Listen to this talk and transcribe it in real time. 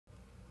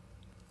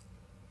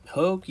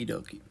Okie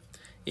dokie.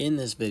 In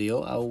this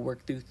video, I will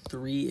work through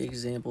 3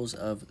 examples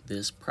of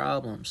this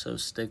problem. So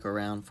stick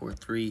around for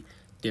 3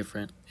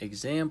 different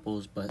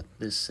examples, but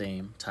this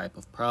same type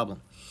of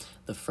problem.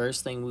 The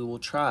first thing we will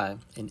try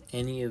in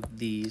any of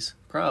these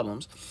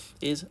problems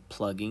is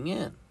plugging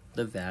in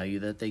the value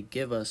that they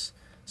give us.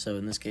 So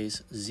in this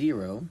case,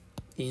 0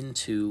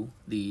 into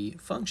the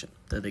function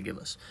that they give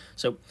us.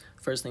 So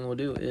first thing we'll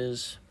do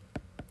is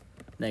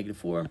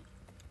 -4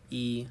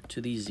 e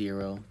to the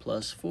 0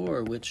 plus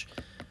 4, which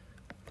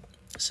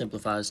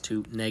simplifies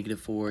to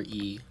 -4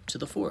 e to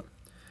the 4.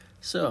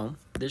 So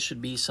this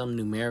should be some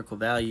numerical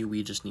value.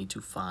 We just need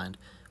to find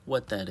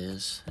what that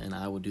is, and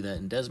I will do that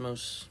in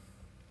Desmos.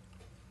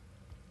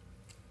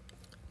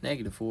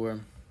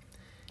 -4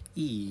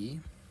 e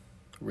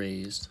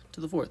raised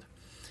to the 4th.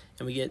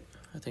 And we get,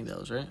 I think that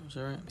was right. Was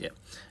that right? Yeah.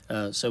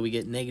 So we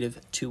get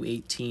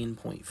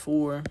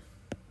 -218.4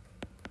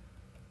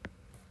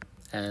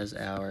 as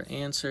our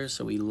answer.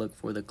 So we look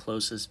for the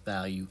closest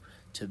value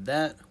to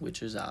that,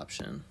 which is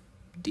option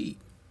D.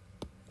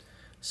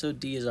 So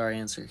D is our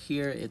answer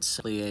here. It's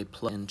simply a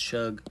plug and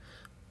chug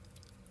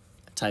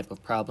type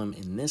of problem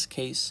in this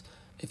case.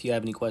 If you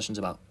have any questions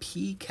about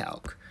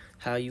PCalc,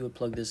 how you would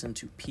plug this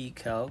into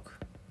PCalc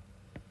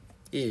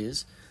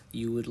is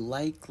you would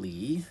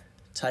likely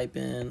type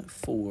in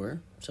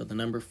 4, so the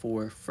number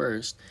 4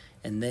 first,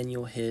 and then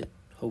you'll hit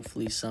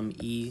hopefully some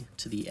e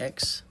to the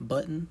x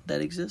button that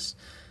exists.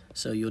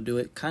 So you'll do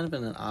it kind of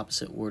in an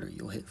opposite order.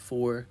 You'll hit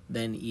 4,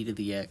 then e to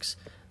the x,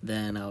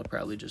 then I would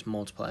probably just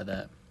multiply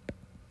that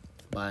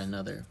by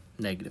another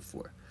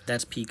 -4.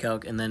 That's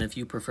PCalc. And then if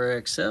you prefer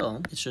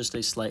Excel, it's just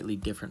a slightly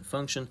different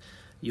function.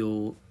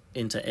 You'll,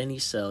 into any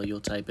cell,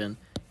 you'll type in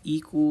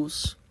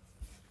equals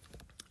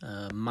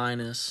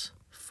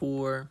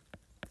 -4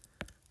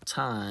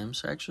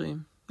 times, actually,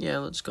 yeah,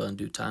 let's go ahead and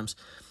do times.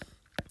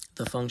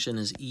 The function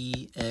is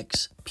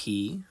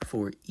exp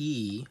for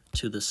e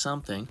to the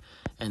something,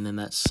 and then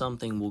that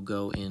something will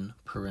go in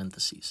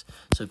parentheses.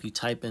 So if you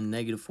type in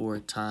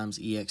 -4 times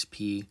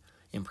exp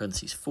in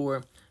parentheses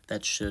 4,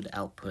 that should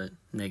output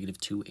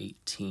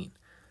 -218.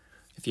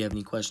 If you have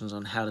any questions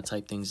on how to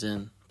type things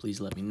in,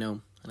 please let me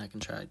know, and I can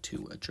try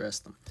to address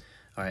them.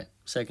 All right,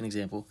 second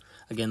example.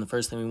 Again, the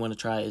first thing we want to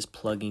try is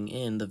plugging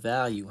in the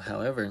value.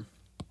 However,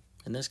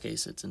 in this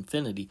case, it's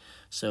infinity.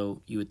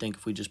 So you would think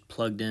if we just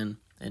plugged in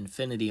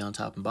infinity on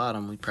top and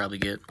bottom, we'd probably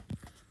get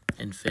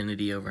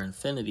infinity over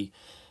infinity.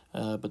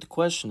 But the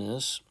question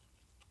is,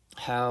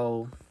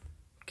 how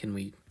can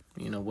we,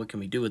 what can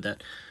we do with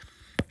that?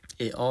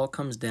 It all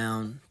comes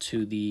down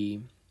to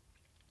the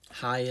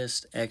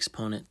highest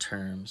exponent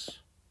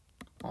terms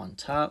on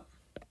top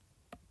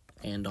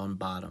and on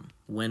bottom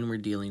when we're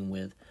dealing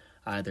with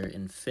either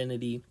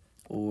infinity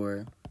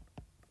or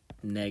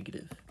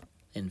negative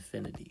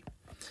infinity.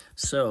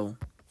 So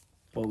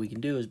what we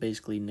can do is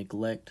basically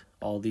neglect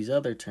all these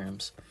other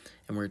terms,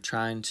 and we're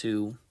trying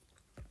to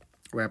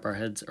wrap our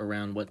heads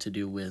around what to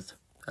do with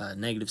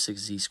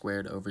 -6z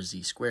squared over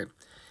z squared.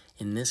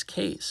 In this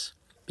case,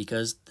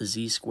 because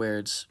z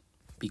squared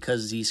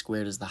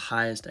is the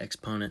highest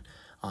exponent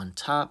on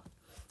top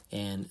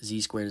and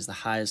z squared is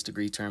the highest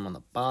degree term on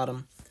the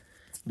bottom,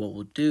 what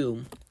we'll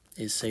do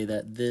is say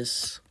that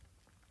this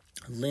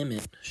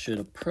limit should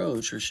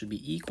approach or should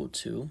be equal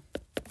to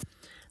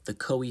the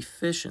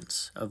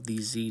coefficients of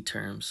these z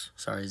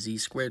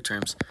squared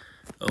terms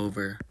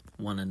over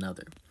one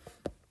another.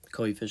 The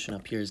coefficient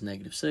up here is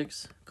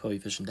 -6,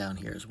 coefficient down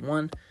here is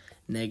 1.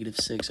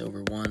 -6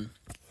 over 1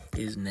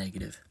 is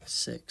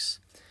 -6.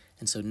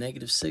 And so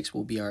 -6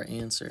 will be our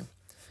answer.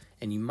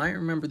 And you might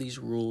remember these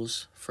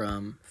rules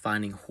from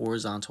finding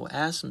horizontal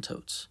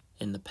asymptotes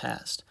in the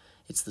past.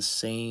 It's the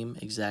same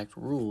exact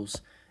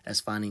rules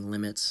as finding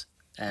limits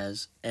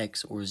as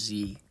x or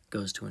z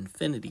goes to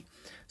infinity.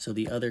 So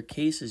the other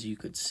cases you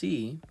could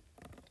see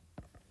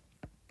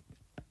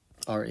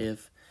are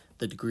if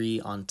the degree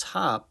on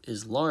top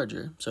is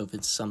larger. So if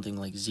it's something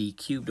like z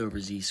cubed over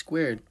z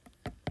squared,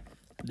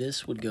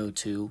 this would go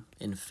to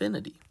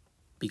infinity.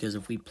 Because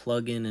if we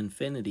plug in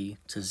infinity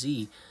to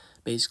z,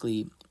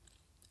 basically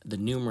the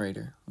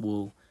numerator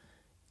will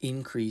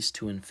increase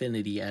to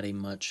infinity at a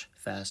much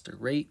faster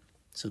rate.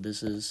 So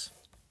this is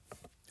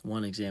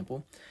one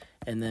example.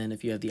 And then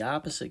if you have the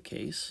opposite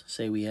case,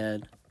 say we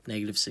had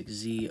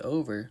 -6z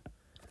over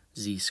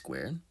z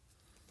squared,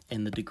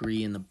 and the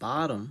degree in the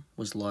bottom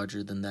was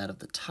larger than that of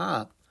the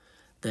top,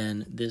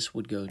 then this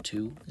would go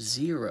to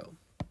 0.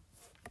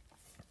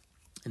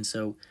 And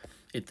so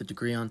if the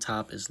degree on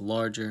top is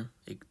larger,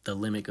 the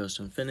limit goes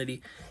to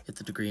infinity. If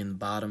the degree in the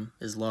bottom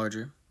is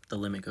larger, the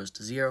limit goes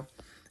to 0.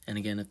 And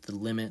again, if the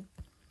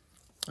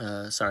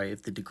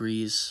if the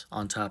degrees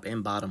on top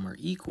and bottom are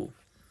equal,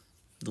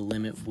 the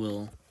limit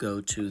will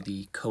go to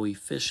the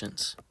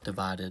coefficients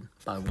divided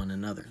by one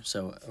another.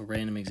 So a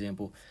random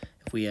example,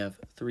 if we have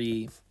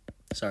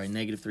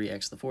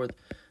 -3x to the 4th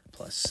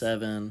plus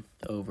 7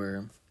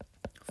 over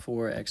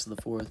 4x to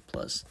the 4th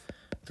plus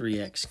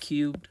 3x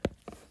cubed,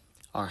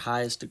 our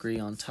highest degree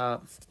on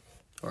top,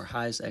 or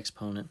highest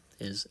exponent,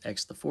 is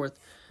x to the 4th,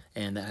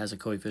 and that has a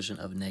coefficient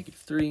of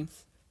 -3.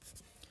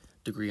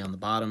 degree on the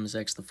bottom is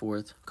x to the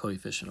fourth,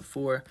 coefficient of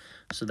 4,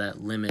 so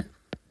that limit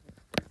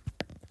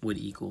would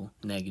equal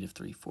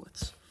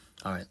 -3/4.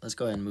 All right, let's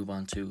go ahead and move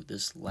on to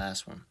this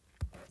last one.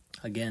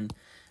 Again,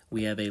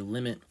 we have a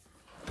limit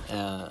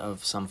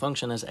of some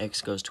function as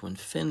x goes to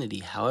infinity.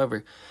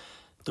 However,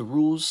 the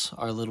rules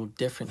are a little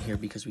different here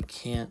because we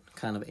can't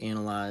kind of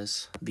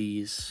analyze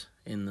these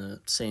in the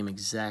same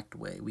exact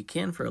way. We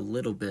can for a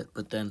little bit,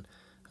 but then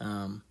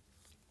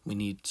we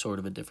need sort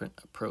of a different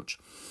approach.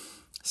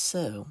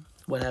 So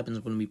what happens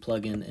when we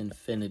plug in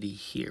infinity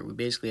here? We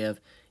basically have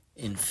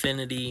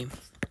infinity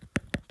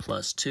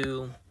plus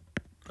 2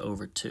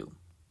 over 2.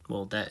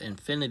 Well, that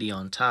infinity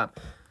on top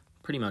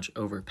pretty much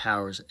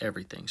overpowers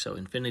everything. So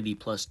infinity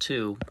plus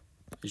 2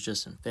 is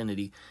just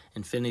infinity.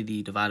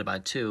 Infinity divided by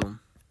 2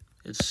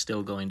 is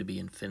still going to be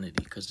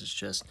infinity because it's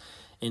just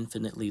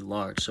infinitely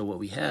large. So what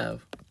we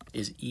have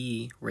is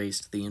e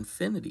raised to the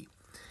infinity.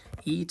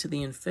 E to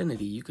the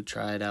infinity, you could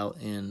try it out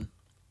in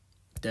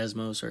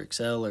Desmos or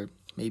Excel or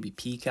maybe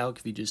PCalc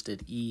if you just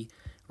did e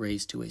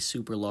raised to a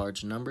super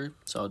large number.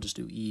 So I'll just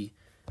do e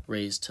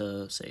raised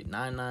to, say,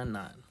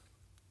 999,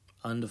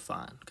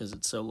 undefined because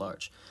it's so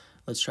large.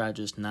 Let's try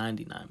just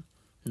 99.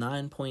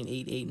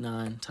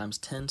 9.889 times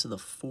 10 to the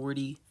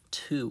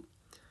 42.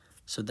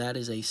 So that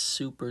is a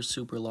super,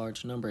 super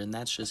large number, and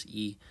that's just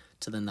e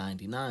to the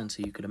 99.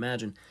 So you could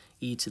imagine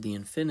e to the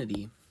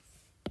infinity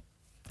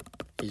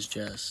is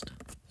just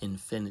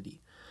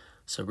infinity.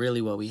 So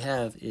really what we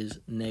have is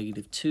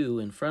 -2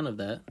 in front of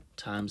that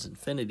times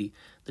infinity.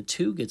 The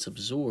 2 gets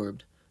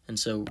absorbed, and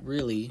so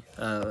really,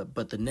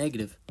 but the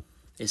negative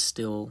is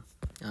still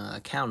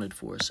accounted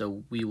for.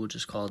 So we will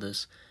just call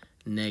this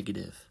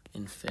negative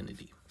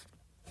infinity.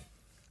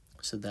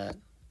 So that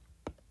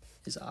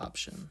is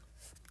option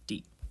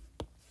D.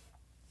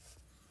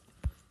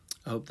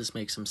 I hope this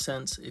makes some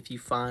sense. If you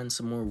find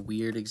some more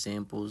weird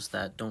examples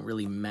that don't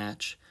really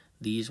match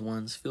these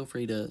ones, feel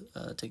free to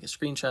take a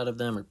screenshot of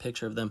them or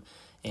picture of them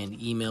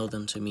and email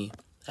them to me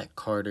at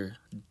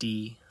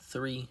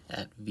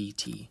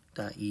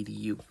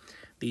carterd3@vt.edu.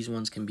 These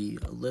ones can be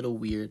a little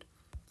weird,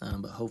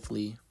 but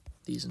hopefully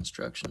these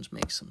instructions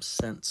make some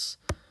sense.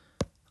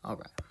 All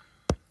right.